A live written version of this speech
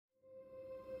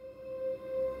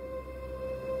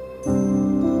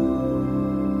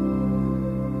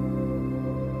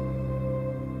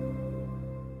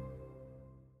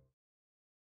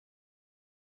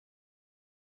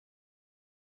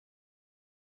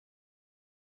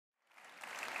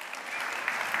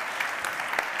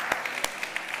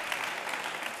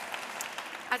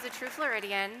As a true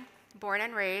Floridian, born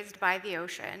and raised by the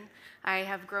ocean, I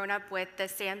have grown up with the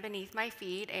sand beneath my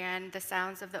feet and the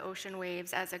sounds of the ocean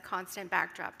waves as a constant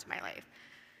backdrop to my life.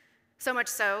 So much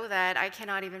so that I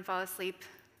cannot even fall asleep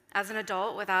as an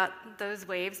adult without those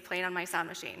waves playing on my sound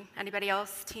machine. Anybody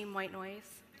else team white noise?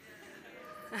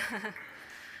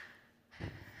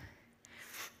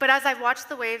 But as I've watched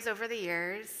the waves over the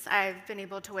years, I've been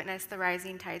able to witness the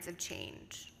rising tides of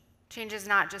change. Change is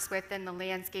not just within the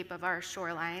landscape of our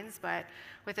shorelines, but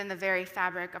within the very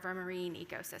fabric of our marine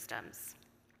ecosystems.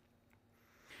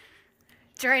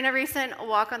 During a recent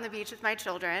walk on the beach with my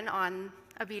children, on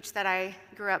a beach that I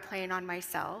grew up playing on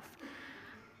myself,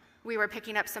 we were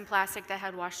picking up some plastic that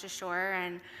had washed ashore,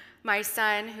 and my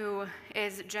son, who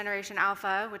is Generation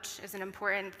Alpha, which is an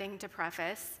important thing to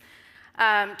preface,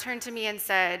 turned to me and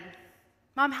said,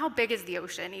 "Mom, how big is the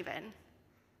ocean even?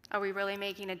 Are we really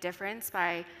making a difference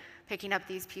by picking up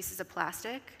these pieces of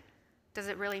plastic? Does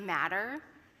it really matter?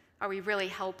 Are we really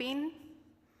helping?"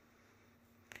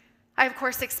 I, of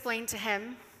course, explained to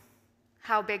him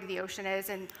how big the ocean is,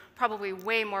 in probably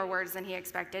way more words than he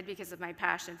expected because of my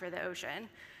passion for the ocean.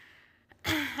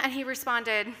 And he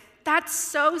responded, "That's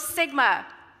so Sigma."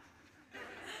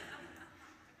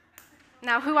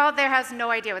 Now, who out there has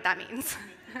no idea what that means?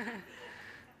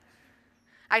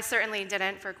 I certainly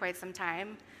didn't for quite some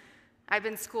time. I've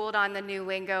been schooled on the new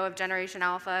lingo of Generation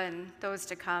Alpha and those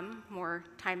to come, more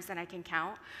times than I can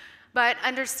count. But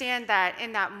understand that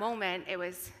in that moment, it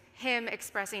was him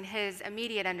expressing his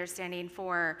immediate understanding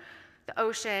for the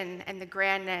ocean and the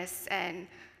grandness and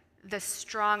the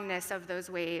strongness of those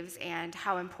waves and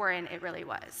how important it really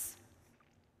was.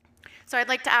 So I'd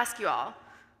like to ask you all,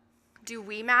 do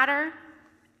we matter?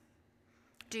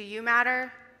 Do you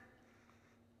matter?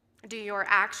 Do your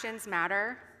actions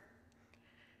matter?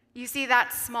 You see,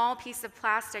 that small piece of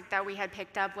plastic that we had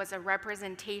picked up was a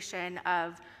representation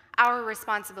of our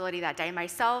responsibility that day.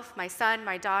 Myself, my son,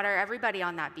 my daughter, everybody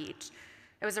on that beach.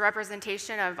 It was a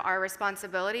representation of our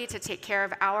responsibility to take care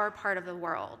of our part of the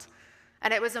world.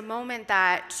 And it was a moment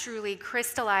that truly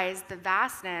crystallized the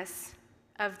vastness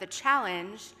of the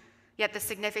challenge, yet the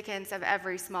significance of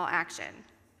every small action.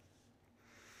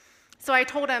 So I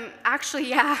told him, actually,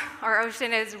 yeah, our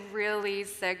ocean is really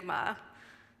Sigma.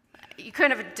 You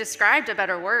couldn't have described a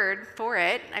better word for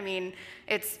it. I mean,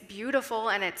 it's beautiful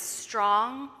and it's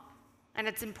strong and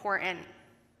it's important.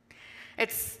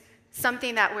 It's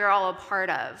something that we're all a part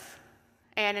of.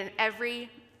 And in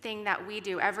everything that we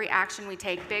do, every action we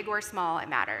take, big or small, it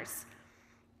matters.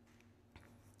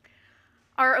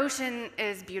 Our ocean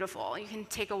is beautiful. You can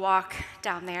take a walk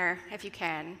down there if you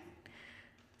can.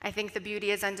 I think the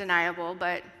beauty is undeniable,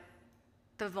 but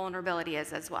the vulnerability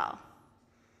is as well.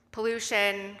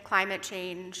 Pollution, climate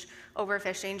change,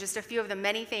 overfishing, just a few of the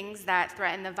many things that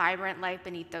threaten the vibrant life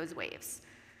beneath those waves.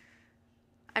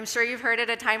 I'm sure you've heard it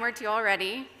a time or two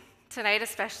already, tonight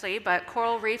especially, but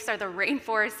coral reefs are the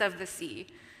rainforests of the sea.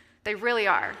 They really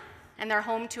are, and they're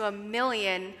home to 1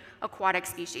 million aquatic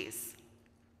species.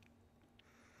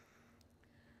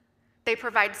 They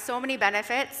provide so many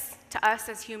benefits to us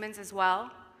as humans as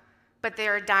well, but they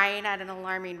are dying at an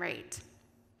alarming rate.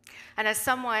 And as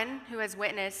someone who has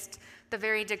witnessed the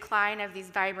very decline of these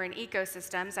vibrant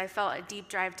ecosystems, I felt a deep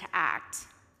drive to act,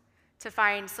 to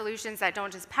find solutions that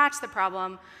don't just patch the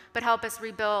problem, but help us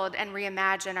rebuild and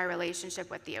reimagine our relationship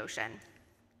with the ocean.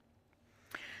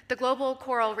 The Global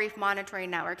Coral Reef Monitoring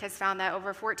Network has found that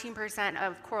over 14%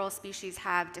 of coral species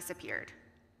have disappeared.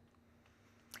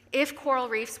 If coral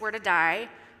reefs were to die,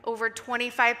 over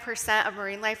 25% of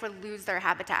marine life would lose their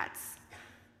habitats.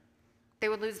 They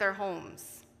would lose their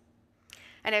homes.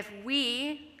 And if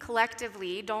we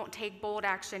collectively don't take bold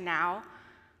action now,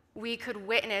 we could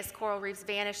witness coral reefs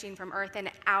vanishing from Earth in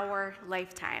our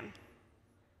lifetime.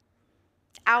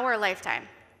 Our lifetime.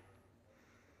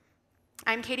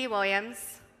 I'm Katie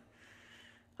Williams,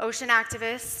 ocean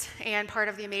activist and part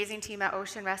of the amazing team at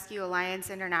Ocean Rescue Alliance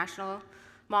International,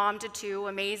 mom to 2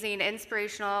 amazing,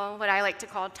 inspirational, what I like to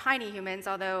call tiny humans,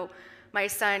 although my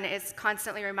son is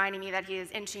constantly reminding me that he is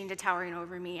inching to towering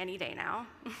over me any day now.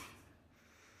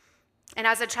 And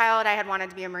as a child, I had wanted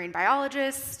to be a marine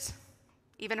biologist,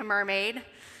 even a mermaid.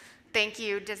 Thank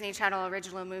you, Disney Channel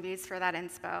original movies, for that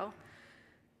inspo.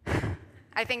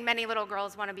 I think many little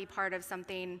girls want to be part of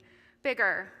something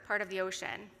bigger, part of the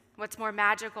ocean. What's more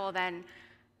magical than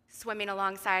swimming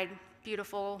alongside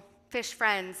beautiful fish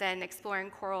friends and exploring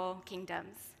coral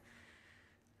kingdoms?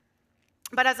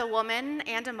 But as a woman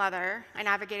and a mother, I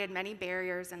navigated many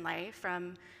barriers in life,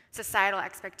 from societal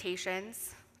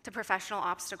expectations to professional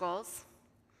obstacles.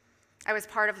 I was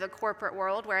part of the corporate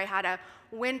world where I had a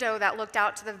window that looked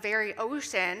out to the very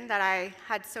ocean that I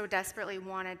had so desperately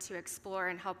wanted to explore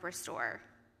and help restore.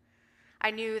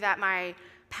 I knew that my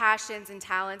passions and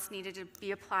talents needed to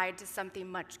be applied to something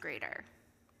much greater.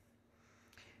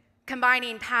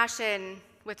 Combining passion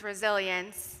with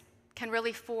resilience can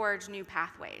really forge new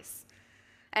pathways.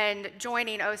 And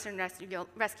joining Ocean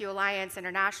Rescue Alliance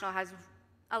International has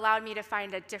allowed me to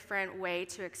find a different way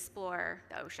to explore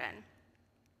the ocean.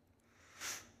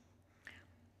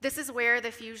 This is where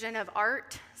the fusion of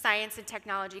art, science, and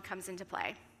technology comes into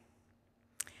play.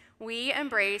 We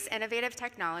embrace innovative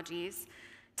technologies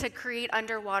to create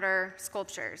underwater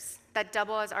sculptures that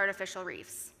double as artificial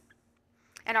reefs.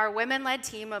 And our women-led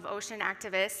team of ocean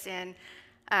activists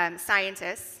and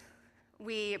scientists,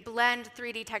 we blend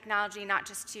 3D technology not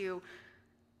just to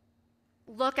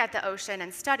look at the ocean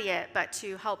and study it, but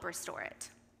to help restore it.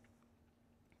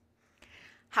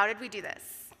 How did we do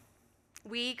this?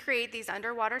 We create these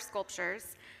underwater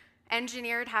sculptures,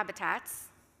 engineered habitats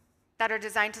that are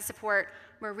designed to support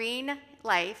marine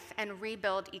life and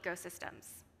rebuild ecosystems.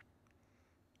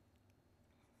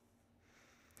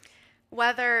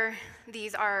 Whether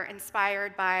these are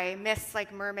inspired by myths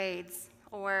like mermaids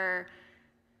or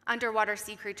underwater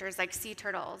sea creatures like sea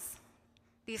turtles,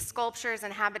 these sculptures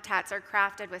and habitats are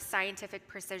crafted with scientific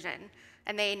precision,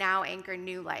 and they now anchor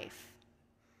new life.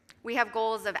 We have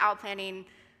goals of outplanting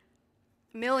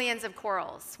millions of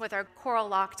corals with our coral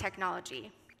lock technology.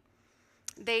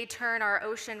 They turn our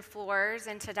ocean floors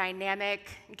into dynamic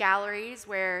galleries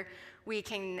where we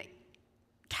can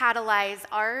catalyze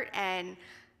art and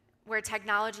where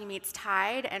technology meets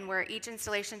tide and where each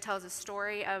installation tells a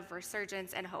story of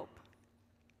resurgence and hope.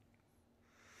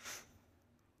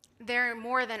 They're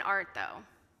more than art, though.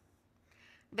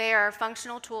 They are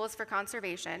functional tools for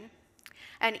conservation,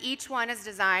 and each one is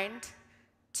designed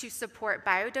to support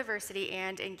biodiversity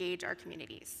and engage our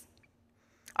communities.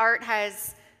 Art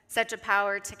has such a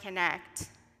power to connect,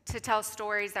 to tell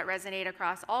stories that resonate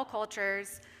across all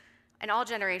cultures and all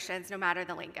generations, no matter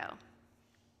the lingo.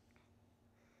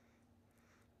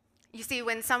 You see,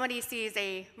 when somebody sees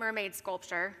a mermaid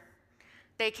sculpture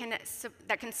that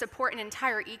can support an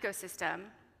entire ecosystem,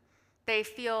 they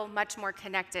feel much more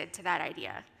connected to that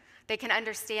idea. They can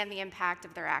understand the impact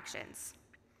of their actions.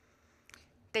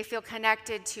 They feel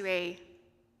connected to a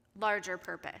larger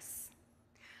purpose.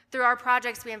 Through our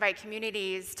projects, we invite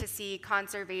communities to see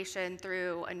conservation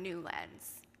through a new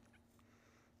lens.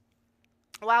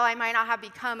 While I might not have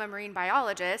become a marine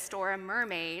biologist or a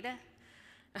mermaid,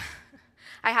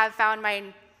 I have found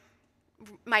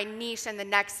my niche in the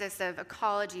nexus of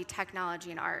ecology,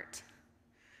 technology, and art.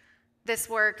 This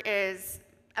work is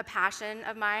a passion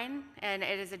of mine, and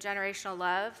it is a generational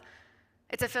love.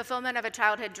 It's a fulfillment of a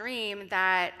childhood dream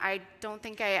that I don't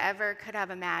think I ever could have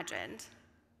imagined.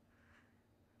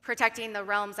 Protecting the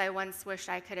realms I once wished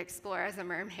I could explore as a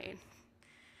mermaid.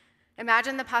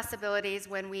 Imagine the possibilities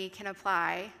when we can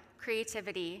apply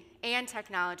creativity and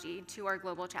technology to our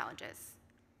global challenges.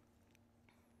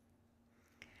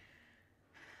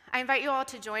 I invite you all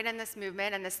to join in this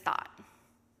movement and this thought,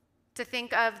 to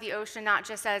think of the ocean not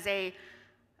just as a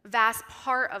vast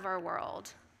part of our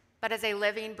world, but as a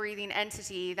living, breathing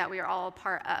entity that we are all a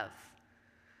part of.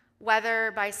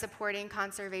 Whether by supporting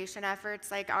conservation efforts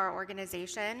like our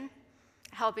organization,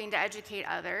 helping to educate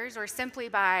others, or simply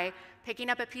by picking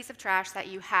up a piece of trash that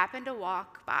you happen to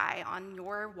walk by on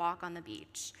your walk on the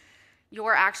beach,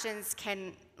 your actions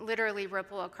can literally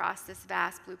ripple across this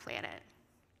vast blue planet.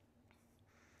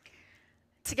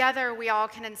 Together, we all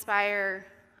can inspire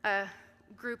a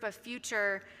group of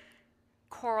future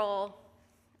coral,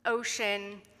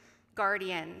 ocean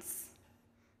guardians,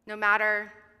 no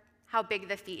matter how big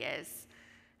the fee is.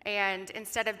 And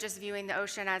instead of just viewing the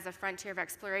ocean as a frontier of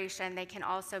exploration, they can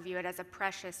also view it as a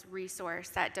precious resource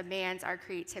that demands our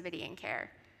creativity and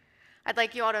care. I'd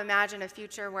like you all to imagine a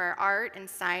future where art and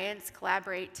science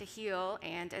collaborate to heal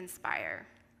and inspire.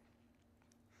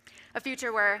 A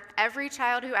future where every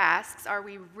child who asks, "Are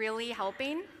we really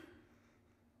helping?"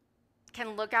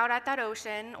 can look out at that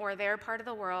ocean or their part of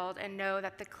the world and know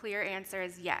that the clear answer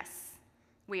is yes,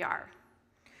 we are.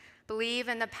 Believe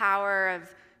in the power of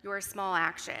your small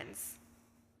actions.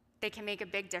 They can make a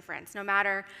big difference. No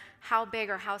matter how big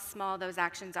or how small those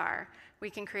actions are, we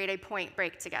can create a point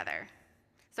break together.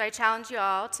 So I challenge you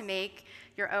all to make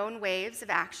your own waves of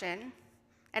action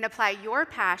and apply your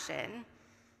passion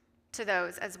to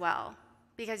those as well,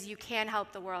 because you can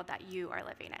help the world that you are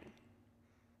living in.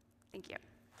 Thank you.